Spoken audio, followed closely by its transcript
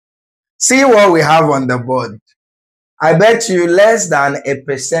See what we have on the board. I bet you less than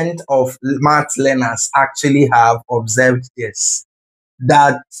 1% of math learners actually have observed this,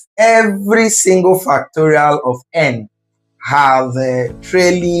 that every single factorial of n have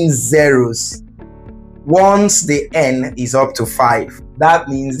trailing zeros once the n is up to 5. That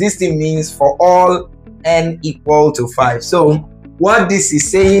means, this thing means for all n equal to 5. So what this is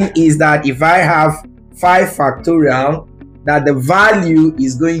saying is that if I have 5 factorial, that the value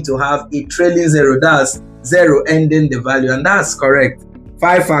is going to have a trailing zero. That's 0 ending the value, and that's correct.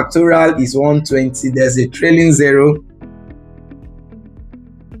 5 factorial is 120. There's a trailing zero,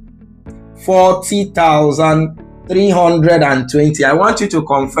 40,320. I want you to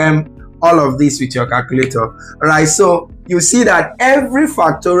confirm all of this with your calculator. All right, so you see that every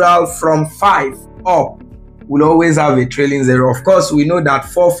factorial from 5 up will always have a trailing zero. Of course, we know that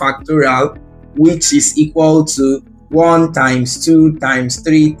 4 factorial, which is equal to 1 times 2 times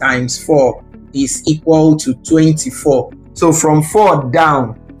 3 times 4, is equal to 24. So from 4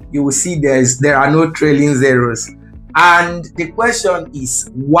 down, you will see there are no trailing zeros. And the question is,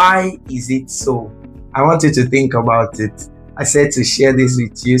 why is it so? I want you to think about it. I said to share this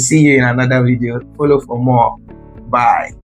with you. See you in another video. Follow for more. Bye.